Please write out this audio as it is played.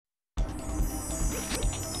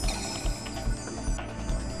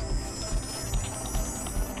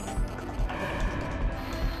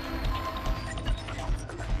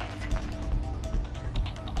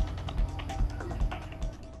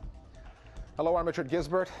Hello, I'm Richard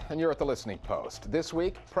Gisbert, and you're at The Listening Post. This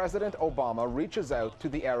week, President Obama reaches out to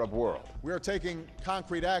the Arab world. We are taking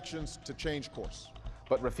concrete actions to change course,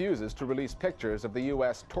 but refuses to release pictures of the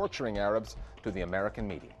U.S. torturing Arabs to the American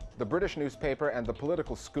media. The British newspaper and the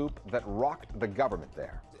political scoop that rocked the government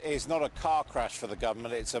there. It's not a car crash for the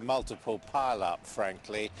government, it's a multiple pile-up,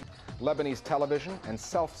 frankly. Lebanese television and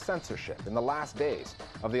self-censorship in the last days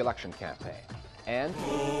of the election campaign. And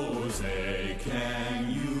Jose,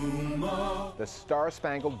 can you mow the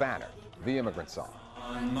Star-Spangled Banner, the immigrant song.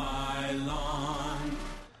 on my lawn?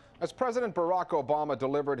 As President Barack Obama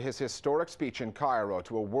delivered his historic speech in Cairo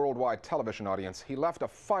to a worldwide television audience, he left a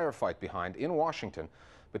firefight behind in Washington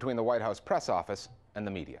between the White House press office and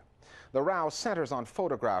the media. The row centers on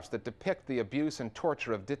photographs that depict the abuse and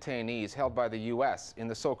torture of detainees held by the U.S. in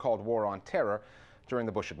the so-called War on Terror during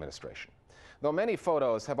the Bush administration. Though many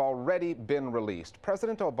photos have already been released,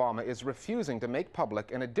 President Obama is refusing to make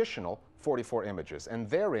public an additional 44 images, and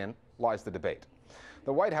therein lies the debate.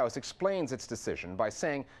 The White House explains its decision by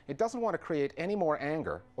saying it doesn't want to create any more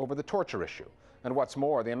anger over the torture issue. And what's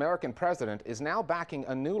more, the American president is now backing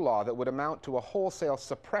a new law that would amount to a wholesale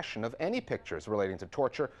suppression of any pictures relating to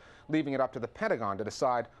torture, leaving it up to the Pentagon to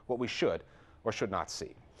decide what we should or should not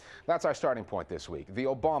see. That's our starting point this week: the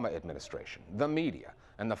Obama administration, the media,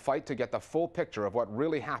 and the fight to get the full picture of what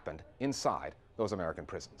really happened inside those American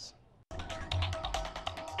prisons.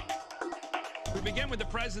 We begin with the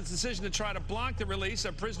president's decision to try to block the release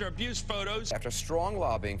of prisoner abuse photos. After strong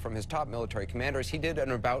lobbying from his top military commanders, he did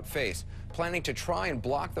an about-face, planning to try and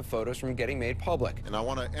block the photos from getting made public. and I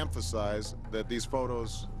want to emphasize that these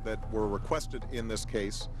photos that were requested in this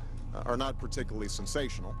case are not particularly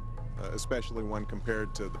sensational, especially when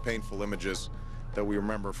compared to the painful images that we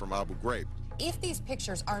remember from Abu Ghraib. If these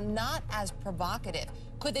pictures are not as provocative,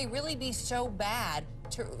 could they really be so bad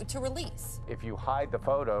to release? If you hide the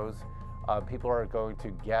photos, people are going to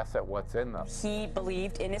guess at what's in them. He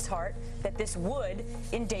believed in his heart that this would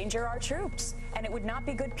endanger our troops, and it would not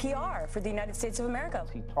be good PR for the United States of America.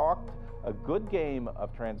 He talked a good game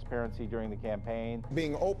of transparency during the campaign.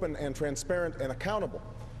 Being open and transparent and accountable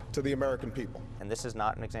to the American people. And this is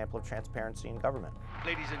not an example of transparency in government.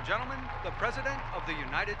 Ladies and gentlemen, the President of the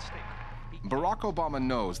United States. Barack Obama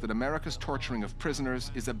knows that America's torturing of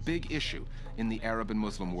prisoners is a big issue in the Arab and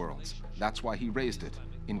Muslim worlds. That's why he raised it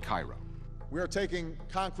in Cairo. We are taking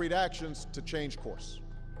concrete actions to change course.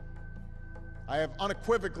 I have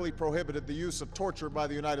unequivocally prohibited the use of torture by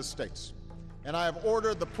the United States, and I have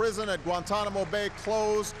ordered the prison at Guantanamo Bay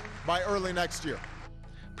closed by early next year.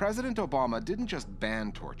 President Obama didn't just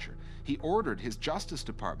ban torture. He ordered his Justice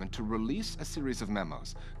Department to release a series of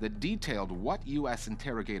memos that detailed what U.S.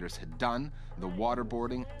 interrogators had done, the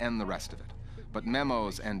waterboarding, and the rest of it. But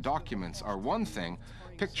memos and documents are one thing,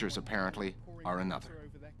 pictures apparently are another.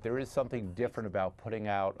 There is something different about putting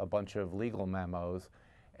out a bunch of legal memos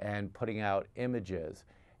and putting out images,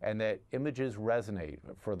 and that images resonate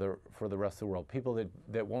for the rest of the world. People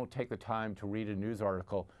that won't take the time to read a news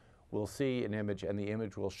article will see an image, and the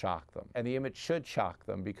image will shock them. And the image should shock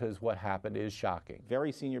them, because what happened is shocking.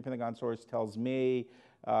 Very senior Pentagon source tells me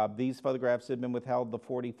these photographs have been withheld. The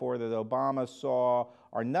 44 that Obama saw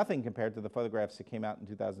are nothing compared to the photographs that came out in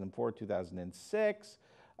 2004, 2006.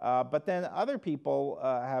 But then other people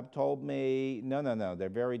have told me, no, they're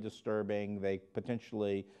very disturbing. They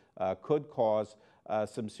potentially could cause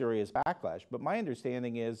some serious backlash. But my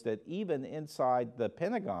understanding is that even inside the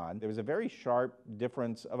Pentagon, there was a very sharp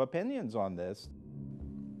difference of opinions on this.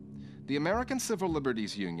 The American Civil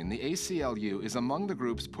Liberties Union, the ACLU, is among the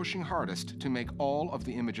groups pushing hardest to make all of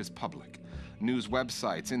the images public. News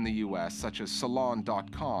websites in the U.S., such as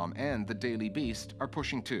Salon.com and The Daily Beast, are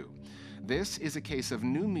pushing too. This is a case of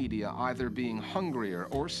new media either being hungrier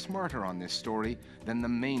or smarter on this story than the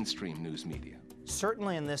mainstream news media.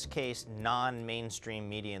 Certainly in this case, non-mainstream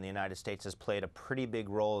media in the United States has played a pretty big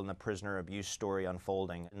role in the prisoner abuse story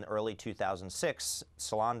unfolding. In early 2006,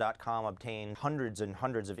 Salon.com obtained hundreds and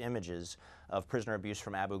hundreds of images of prisoner abuse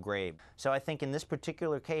from Abu Ghraib. So I think in this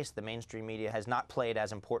particular case, the mainstream media has not played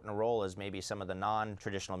as important a role as maybe some of the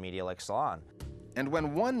non-traditional media like Salon. And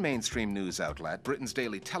when one mainstream news outlet, Britain's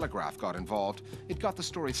Daily Telegraph, got involved, it got the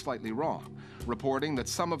story slightly wrong, reporting that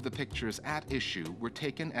some of the pictures at issue were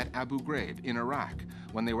taken at Abu Ghraib in Iraq,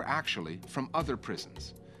 when they were actually from other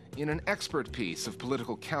prisons. In an expert piece of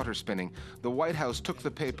political counterspinning, the White House took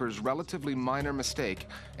the paper's relatively minor mistake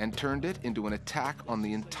and turned it into an attack on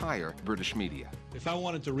the entire British media. If I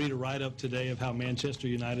wanted to read a write-up today of how Manchester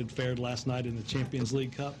United fared last night in the Champions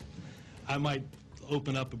League Cup, I might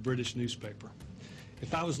open up a British newspaper.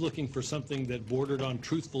 If I was looking for something that bordered on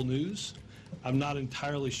truthful news, I'm not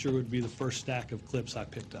entirely sure it would be the first stack of clips I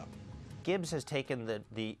picked up. Gibbs has taken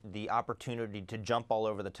the opportunity to jump all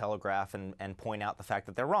over the Telegraph and point out the fact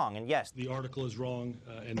that they're wrong. And yes, the article is wrong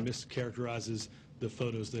and mischaracterizes the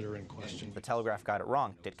photos that are in question. The Telegraph got it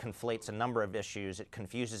wrong. It conflates a number of issues. It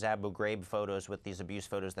confuses Abu Ghraib photos with these abuse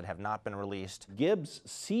photos that have not been released. Gibbs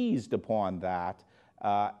seized upon that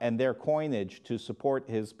and their coinage to support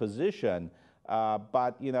his position.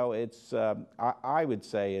 But, you know, I would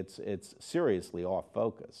say it's seriously off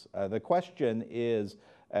focus. The question is,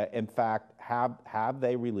 in fact, have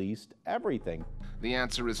they released everything? The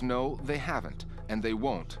answer is no, they haven't, and they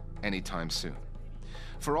won't anytime soon.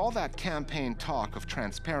 For all that campaign talk of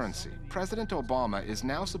transparency, President Obama is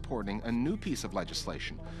now supporting a new piece of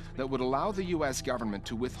legislation that would allow the U.S. government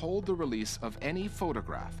to withhold the release of any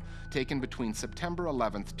photograph taken between September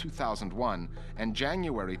 11, 2001 and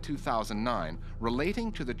January 2009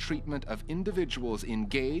 relating to the treatment of individuals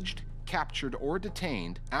engaged, captured, or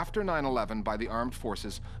detained after 9/11 by the armed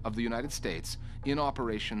forces of the United States in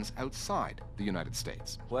operations outside the United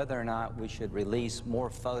States. Whether or not we should release more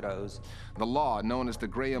photos. The law, known as the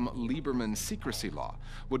Graham-Lieberman Secrecy Law,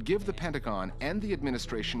 would give the Pentagon and the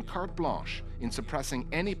administration carte blanche in suppressing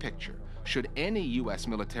any picture should any U.S.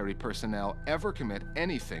 military personnel ever commit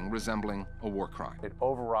anything resembling a war crime. It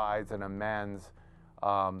overrides and amends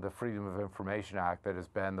the Freedom of Information Act that has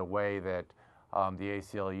been the way that the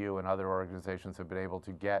ACLU and other organizations have been able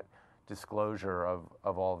to get disclosure of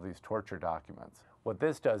all of these torture documents. What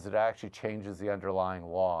this does, it actually changes the underlying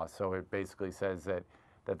law. So it basically says that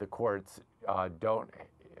the courts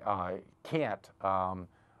can't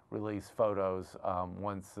release photos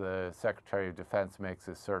once the Secretary of Defense makes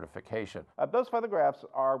his certification. Those photographs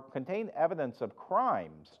contain evidence of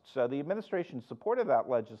crimes. So the administration supported that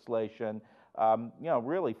legislation,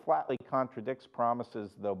 really flatly contradicts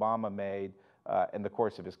promises that Obama made in the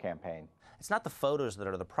course of his campaign. It's not the photos that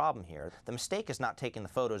are the problem here. The mistake is not taking the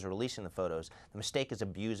photos or releasing the photos. The mistake is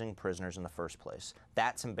abusing prisoners in the first place.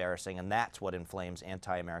 That's embarrassing, and that's what inflames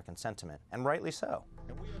anti-American sentiment, and rightly so.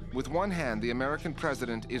 With one hand, the American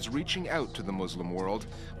president is reaching out to the Muslim world.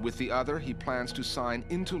 With the other, he plans to sign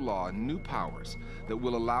into law new powers that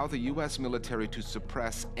will allow the U.S. military to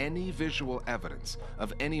suppress any visual evidence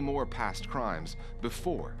of any more past crimes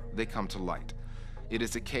before they come to light. It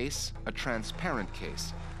is a transparent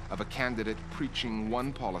case, of a candidate preaching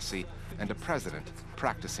one policy and a president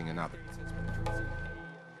practicing another.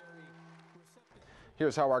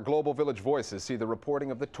 Here's how our Global Village voices see the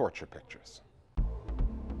reporting of the torture pictures.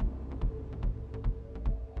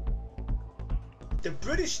 The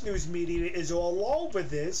British news media is all over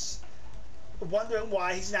this, wondering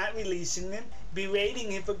why he's not releasing them,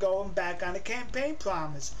 berating him for going back on a campaign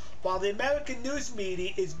promise, while the American news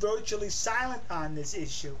media is virtually silent on this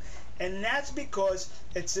issue. And that's because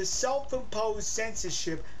it's a self-imposed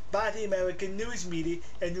censorship by the American news media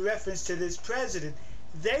in reference to this president.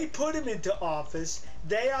 They put him into office.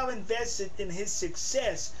 They are invested in his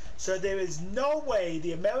success. So there is no way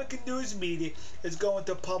the American news media is going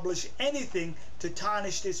to publish anything to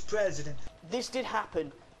tarnish this president. This did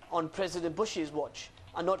happen on President Bush's watch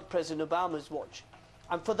and not President Obama's watch.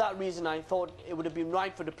 And for that reason, I thought it would have been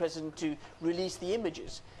right for the president to release the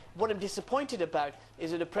images. What I'm disappointed about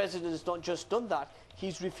is that the president has not just done that,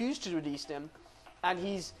 he's refused to release them, and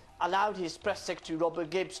he's allowed his press secretary, Robert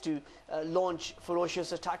Gibbs, to launch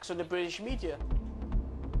ferocious attacks on the British media.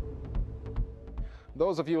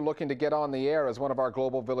 Those of you looking to get on the air as one of our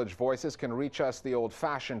Global Village voices can reach us the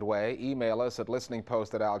old-fashioned way. Email us at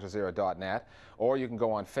listeningpost@aljazeera.net, or you can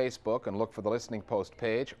go on Facebook and look for the Listening Post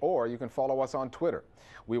page, or you can follow us on Twitter.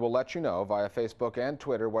 We will let you know via Facebook and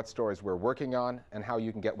Twitter what stories we're working on and how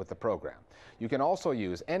you can get with the program. You can also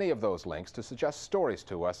use any of those links to suggest stories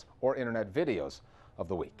to us or internet videos of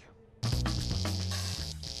the week.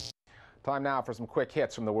 Time now for some quick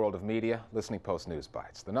hits from the world of media, Listening Post News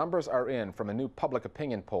Bites. The numbers are in from a new public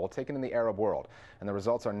opinion poll taken in the Arab world, and the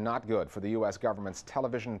results are not good for the U.S. government's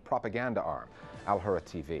television propaganda arm, Al Hurra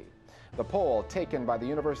TV. The poll, taken by the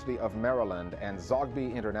University of Maryland and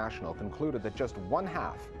Zogby International, concluded that just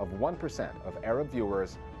 0.5% of Arab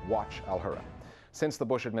viewers watch Al Hurra. Since the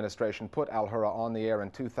Bush administration put Al Hurra on the air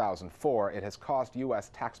in 2004, it has cost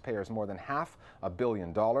U.S. taxpayers more than $500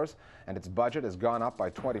 million, and its budget has gone up by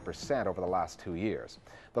 20% over the last 2 years.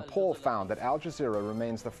 The poll found that Al Jazeera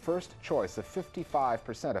remains the first choice of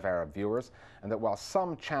 55% of Arab viewers, and that while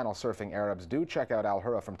some channel surfing Arabs do check out Al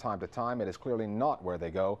Hurra from time to time, it is clearly not where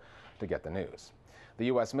they go to get the news. The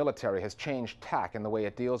U.S. military has changed tack in the way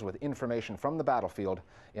it deals with information from the battlefield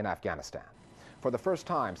in Afghanistan. For the first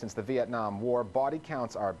time since the Vietnam War, body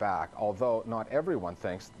counts are back, although not everyone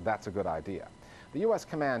thinks that's a good idea. The U.S.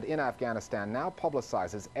 command in Afghanistan now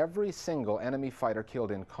publicizes every single enemy fighter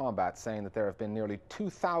killed in combat, saying that there have been nearly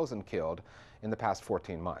 2,000 killed in the past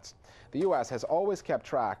 14 months. The U.S. has always kept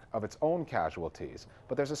track of its own casualties,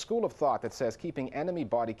 but there's a school of thought that says keeping enemy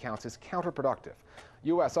body counts is counterproductive.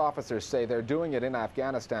 U.S. officers say they're doing it in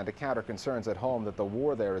Afghanistan to counter concerns at home that the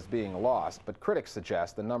war there is being lost, but critics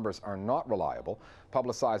suggest the numbers are not reliable.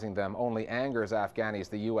 Publicizing them only angers Afghanis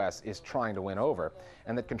the U.S. is trying to win over,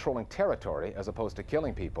 and that controlling territory, as opposed to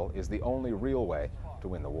killing people, is the only real way to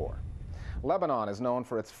win the war. Lebanon is known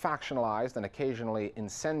for its factionalized and occasionally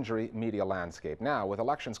incendiary media landscape. Now, with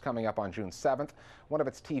elections coming up on June 7th, one of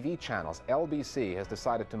its TV channels, LBC, has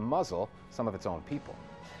decided to muzzle some of its own people.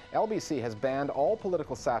 LBC has banned all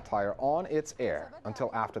political satire on its air until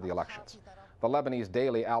after the elections. The Lebanese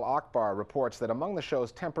daily Al Akhbar reports that among the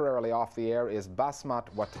shows temporarily off the air is Basmat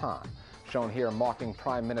Watan, shown here mocking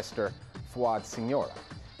Prime Minister Fouad Signora.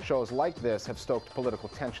 Shows like this have stoked political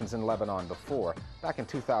tensions in Lebanon before. Back in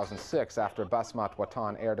 2006, after Basmat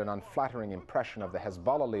Watan aired an unflattering impression of the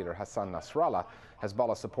Hezbollah leader Hassan Nasrallah,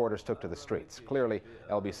 Hezbollah supporters took to the streets. Clearly,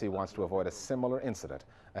 LBC wants to avoid a similar incident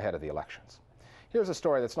ahead of the elections. Here's a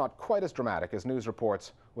story that's not quite as dramatic as news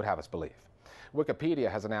reports would have us believe. Wikipedia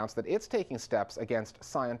has announced that it's taking steps against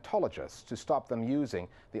Scientologists to stop them using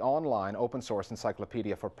the online open-source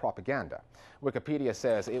encyclopedia for propaganda. Wikipedia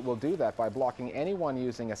says it will do that by blocking anyone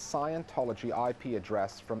using a Scientology IP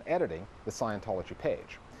address from editing the Scientology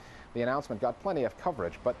page. The announcement got plenty of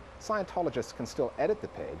coverage, but Scientologists can still edit the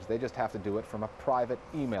page. They just have to do it from a private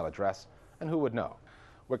email address, and who would know?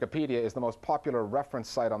 Wikipedia is the most popular reference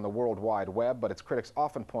site on the World Wide Web, but its critics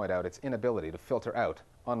often point out its inability to filter out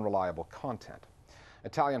unreliable content.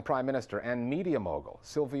 Italian Prime Minister and media mogul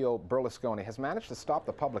Silvio Berlusconi has managed to stop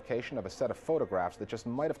the publication of a set of photographs that just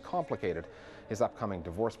might have complicated his upcoming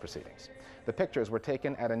divorce proceedings. The pictures were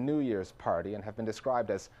taken at a New Year's party and have been described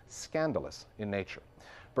as scandalous in nature.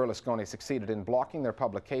 Berlusconi succeeded in blocking their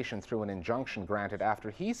publication through an injunction granted after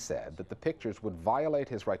he said that the pictures would violate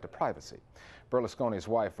his right to privacy. Berlusconi's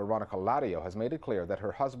wife, Veronica Lario, has made it clear that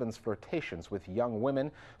her husband's flirtations with young women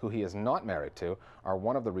who he is not married to are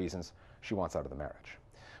one of the reasons she wants out of the marriage.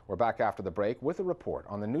 We're back after the break with a report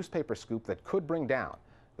on the newspaper scoop that could bring down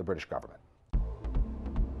the British government.